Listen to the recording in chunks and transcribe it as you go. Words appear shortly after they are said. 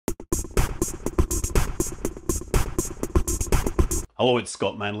Hello, it's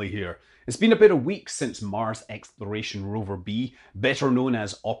Scott Manley here. It's been about a week since Mars exploration rover B, better known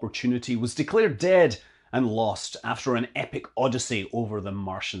as Opportunity, was declared dead and lost after an epic odyssey over the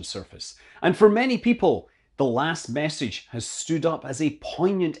Martian surface. And for many people, the last message has stood up as a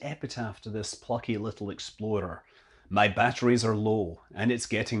poignant epitaph to this plucky little explorer. My batteries are low and it's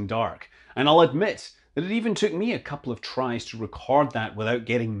getting dark, and I'll admit that it even took me a couple of tries to record that without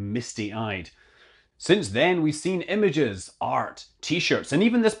getting misty-eyed. Since then, we've seen images, art, t-shirts, and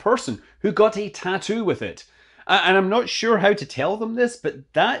even this person who got a tattoo with it. And I'm not sure how to tell them this,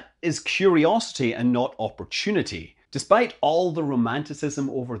 but that is curiosity and not opportunity. Despite all the romanticism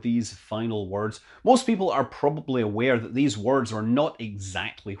over these final words, most people are probably aware that these words are not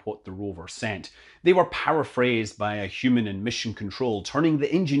exactly what the rover sent. They were paraphrased by a human in mission control, turning the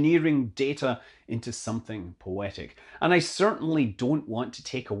engineering data into something poetic. And I certainly don't want to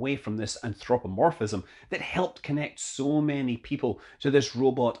take away from this anthropomorphism that helped connect so many people to this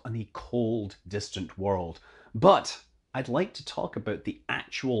robot on a cold, distant world. But I'd like to talk about the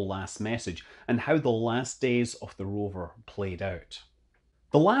actual last message and how the last days of the rover played out.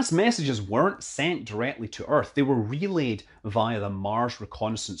 The last messages weren't sent directly to Earth, they were relayed via the Mars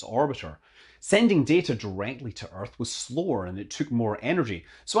Reconnaissance Orbiter. Sending data directly to Earth was slower and it took more energy,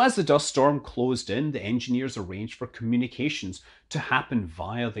 so as the dust storm closed in, the engineers arranged for communications to happen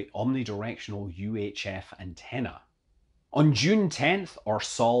via the omnidirectional UHF antenna. On June 10th, or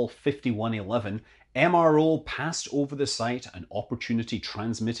Sol 5111, MRO passed over the site and Opportunity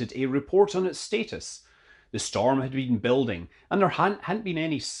transmitted a report on its status. The storm had been building and there hadn't been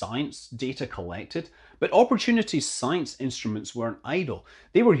any science data collected, but Opportunity's science instruments weren't idle.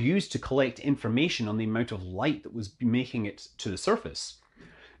 They were used to collect information on the amount of light that was making it to the surface.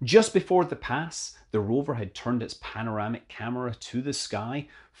 Just before the pass, the rover had turned its panoramic camera to the sky,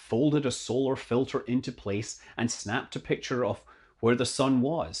 folded a solar filter into place, and snapped a picture of where the sun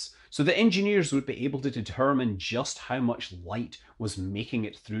was, so the engineers would be able to determine just how much light was making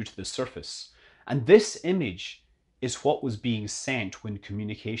it through to the surface. And this image is what was being sent when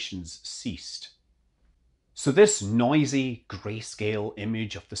communications ceased. So this noisy, grayscale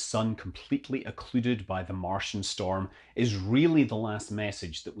image of the sun completely occluded by the Martian storm is really the last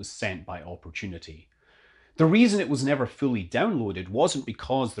message that was sent by Opportunity. The reason it was never fully downloaded wasn't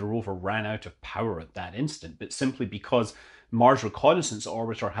because the rover ran out of power at that instant, but simply because Mars Reconnaissance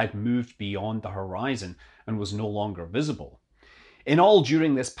Orbiter had moved beyond the horizon and was no longer visible. In all,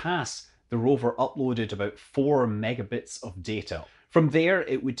 during this pass, the rover uploaded about 4 megabits of data. From there,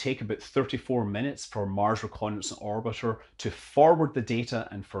 it would take about 34 minutes for Mars Reconnaissance Orbiter to forward the data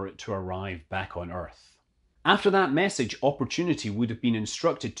and for it to arrive back on Earth. After that message, Opportunity would have been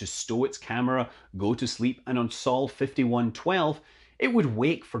instructed to stow its camera, go to sleep, and on Sol 5112, it would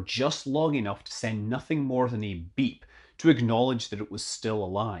wake for just long enough to send nothing more than a beep to acknowledge that it was still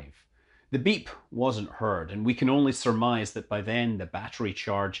alive. The beep wasn't heard, and we can only surmise that by then the battery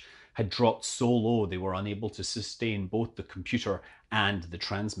charge had dropped so low they were unable to sustain both the computer and the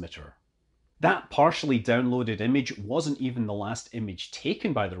transmitter. That partially downloaded image wasn't even the last image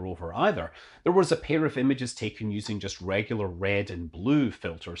taken by the rover either. There was a pair of images taken using just regular red and blue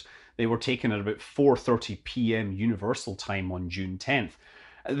filters. They were taken at about 4:30 p.m. Universal Time on June 10th.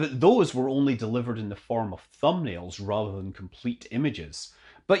 Those were only delivered in the form of thumbnails rather than complete images.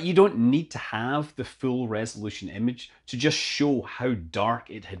 But you don't need to have the full resolution image to just show how dark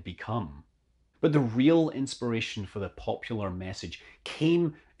it had become. But the real inspiration for the popular message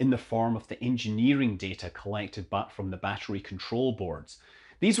came in the form of the engineering data collected back from the battery control boards.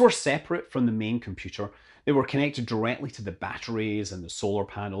 These were separate from the main computer. They were connected directly to the batteries and the solar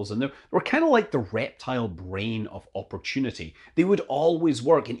panels, and they were kind of like the reptile brain of Opportunity. They would always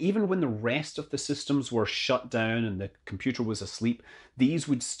work, and even when the rest of the systems were shut down and the computer was asleep, these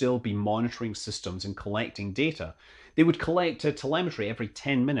would still be monitoring systems and collecting data. They would collect telemetry every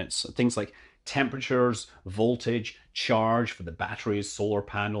 10 minutes, things like temperatures, voltage, charge for the batteries, solar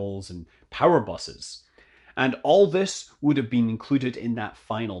panels, and power buses. And all this would have been included in that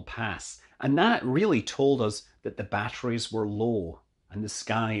final pass. And that really told us that the batteries were low and the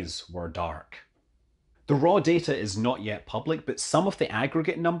skies were dark. The raw data is not yet public, but some of the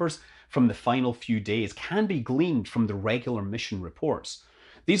aggregate numbers from the final few days can be gleaned from the regular mission reports.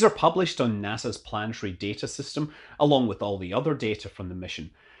 These are published on NASA's Planetary Data System, along with all the other data from the mission.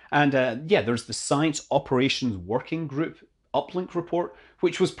 And there's the Science Operations Working Group uplink report,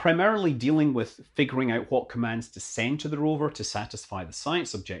 which was primarily dealing with figuring out what commands to send to the rover to satisfy the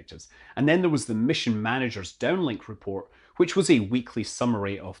science objectives. And then there was the Mission Manager's downlink report, which was a weekly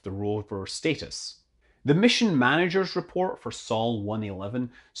summary of the rover status. The Mission Manager's report for Sol 111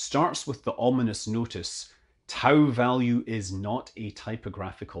 starts with the ominous notice, Tau value is not a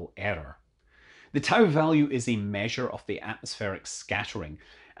typographical error. The tau value is a measure of the atmospheric scattering,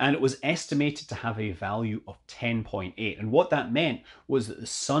 and it was estimated to have a value of 10.8. And what that meant was that the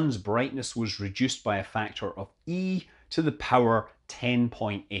sun's brightness was reduced by a factor of e to the power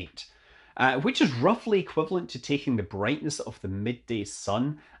 10.8. Which is roughly equivalent to taking the brightness of the midday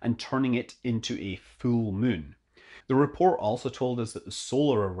sun and turning it into a full moon. The report also told us that the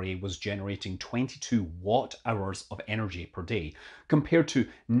solar array was generating 22 watt hours of energy per day, compared to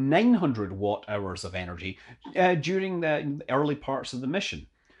 900 watt hours of energy during the early parts of the mission.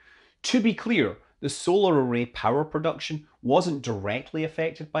 To be clear, the solar array power production wasn't directly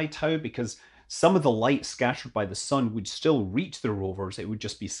affected by tau because some of the light scattered by the sun would still reach the rovers, it would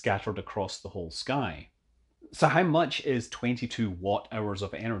just be scattered across the whole sky. So how much is 22 watt hours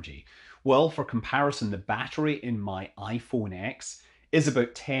of energy? Well, for comparison, the battery in my iPhone X is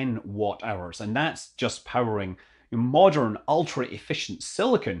about 10 watt hours, and that's just powering modern, ultra efficient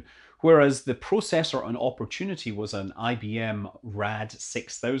silicon, whereas the processor on Opportunity was an IBM RAD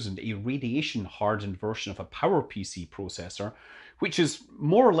 6000, a radiation hardened version of a PowerPC processor, which is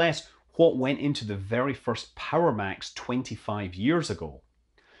more or less what went into the very first Power Macs 25 years ago.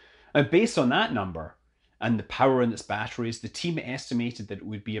 Now, based on that number, and the power in its batteries, the team estimated that it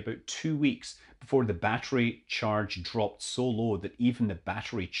would be about 2 weeks before the battery charge dropped so low that even the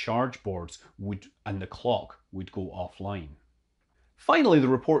battery charge boards and the clock would go offline. Finally, the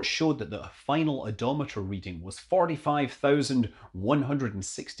report showed that the final odometer reading was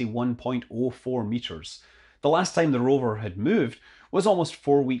 45,161.04 meters. The last time the rover had moved was almost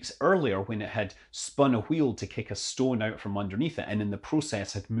 4 weeks earlier, when it had spun a wheel to kick a stone out from underneath it, and in the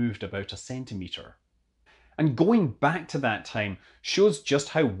process had moved about a centimeter. And going back to that time shows just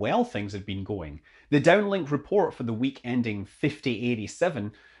how well things had been going. The downlink report for the week ending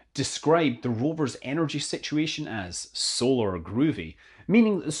 5087 described the rover's energy situation as solar groovy,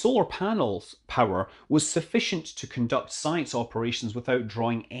 meaning that the solar panel's power was sufficient to conduct science operations without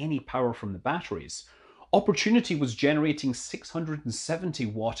drawing any power from the batteries. Opportunity was generating 670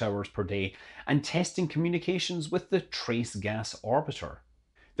 watt hours per day and testing communications with the trace gas orbiter.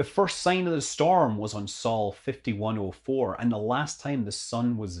 The first sign of the storm was on Sol 5104, and the last time the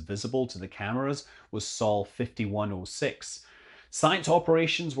sun was visible to the cameras was Sol 5106. Science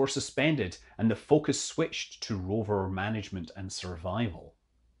operations were suspended, and the focus switched to rover management and survival.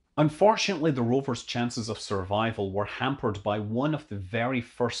 Unfortunately, the rover's chances of survival were hampered by one of the very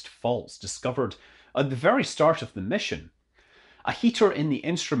first faults discovered at the very start of the mission. A heater in the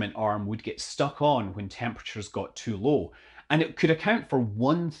instrument arm would get stuck on when temperatures got too low, and it could account for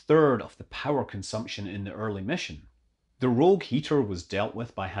 1/3 of the power consumption in the early mission. The rogue heater was dealt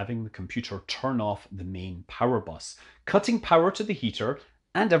with by having the computer turn off the main power bus, cutting power to the heater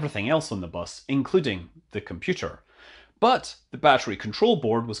and everything else on the bus, including the computer. But the battery control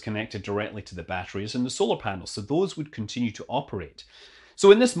board was connected directly to the batteries and the solar panels, so those would continue to operate.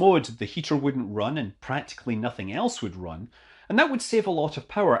 So in this mode, the heater wouldn't run and practically nothing else would run, and that would save a lot of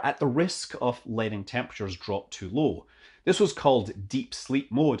power at the risk of letting temperatures drop too low. This was called deep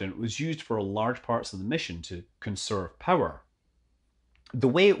sleep mode, and it was used for large parts of the mission to conserve power. The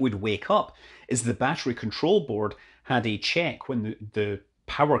way it would wake up is the battery control board had a check when the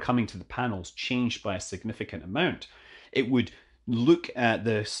power coming to the panels changed by a significant amount. It would look at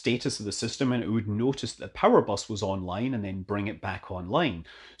the status of the system and it would notice that the power bus was online and then bring it back online.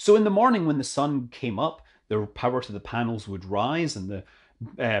 So in the morning when the sun came up, the power to the panels would rise and the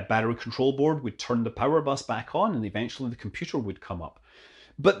battery control board would turn the power bus back on, and eventually the computer would come up.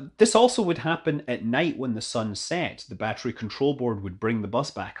 But this also would happen at night when the sun set. The battery control board would bring the bus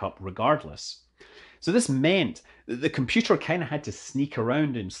back up regardless. So this meant that the computer kind of had to sneak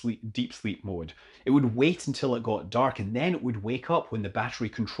around in deep sleep mode. It would wait until it got dark, and then it would wake up when the battery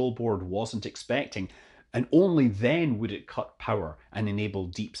control board wasn't expecting, and only then would it cut power and enable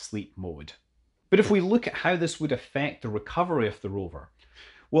deep sleep mode. But if we look at how this would affect the recovery of the rover,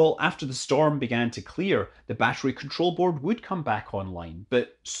 well, after the storm began to clear, the battery control board would come back online,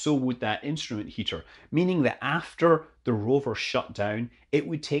 but so would that instrument heater, meaning that after the rover shut down, it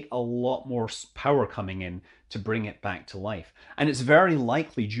would take a lot more power coming in to bring it back to life. And it's very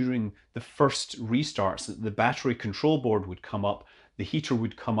likely during the first restarts that the battery control board would come up, the heater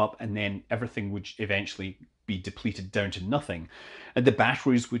would come up, and then everything would eventually be depleted down to nothing. And the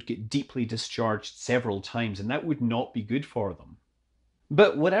batteries would get deeply discharged several times, and that would not be good for them.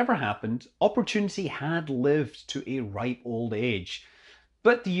 But whatever happened, Opportunity had lived to a ripe old age.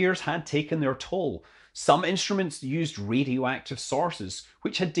 But the years had taken their toll. Some instruments used radioactive sources,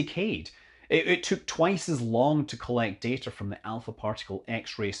 which had decayed. It took twice as long to collect data from the alpha particle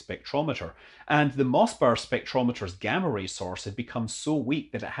X-ray spectrometer, and the Mossbauer spectrometer's gamma ray source had become so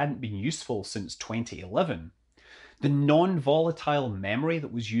weak that it hadn't been useful since 2011. The non-volatile memory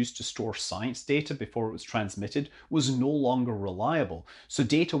that was used to store science data before it was transmitted was no longer reliable, so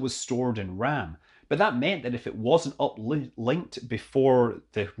data was stored in RAM. But that meant that if it wasn't uplinked before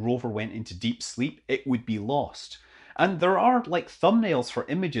the rover went into deep sleep, it would be lost. And there are like thumbnails for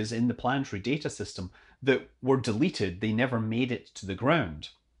images in the planetary data system that were deleted, they never made it to the ground.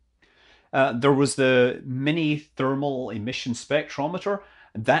 There was the mini thermal emission spectrometer.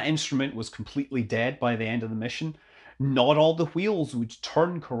 That instrument was completely dead by the end of the mission. Not all the wheels would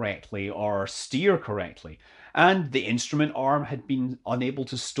turn correctly or steer correctly, and the instrument arm had been unable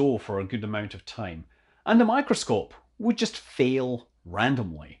to stow for a good amount of time. And the microscope would just fail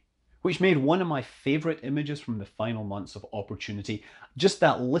randomly, which made one of my favourite images from the final months of Opportunity just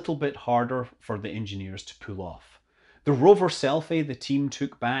that little bit harder for the engineers to pull off. The rover selfie the team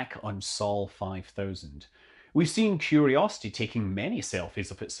took back on Sol 5000. We've seen Curiosity taking many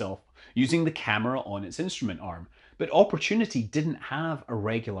selfies of itself using the camera on its instrument arm, but Opportunity didn't have a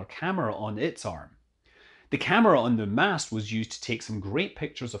regular camera on its arm. The camera on the mast was used to take some great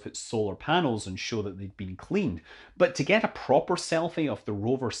pictures of its solar panels and show that they'd been cleaned, but to get a proper selfie of the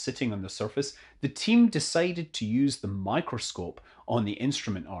rover sitting on the surface, the team decided to use the microscope on the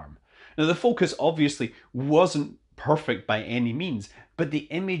instrument arm. Now the focus obviously wasn't perfect by any means, but the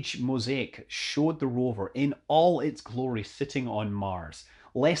image mosaic showed the rover in all its glory sitting on Mars,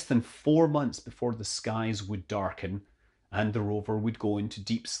 less than 4 months before the skies would darken and the rover would go into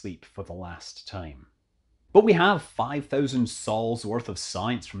deep sleep for the last time. But we have 5,000 sols worth of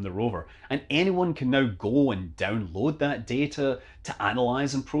science from the rover, and anyone can now go and download that data to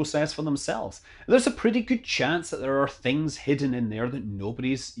analyse and process for themselves. There's a pretty good chance that there are things hidden in there that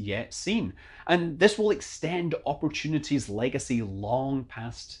nobody's yet seen, and this will extend Opportunity's legacy long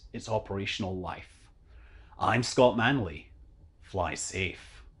past its operational life. I'm Scott Manley. Fly safe.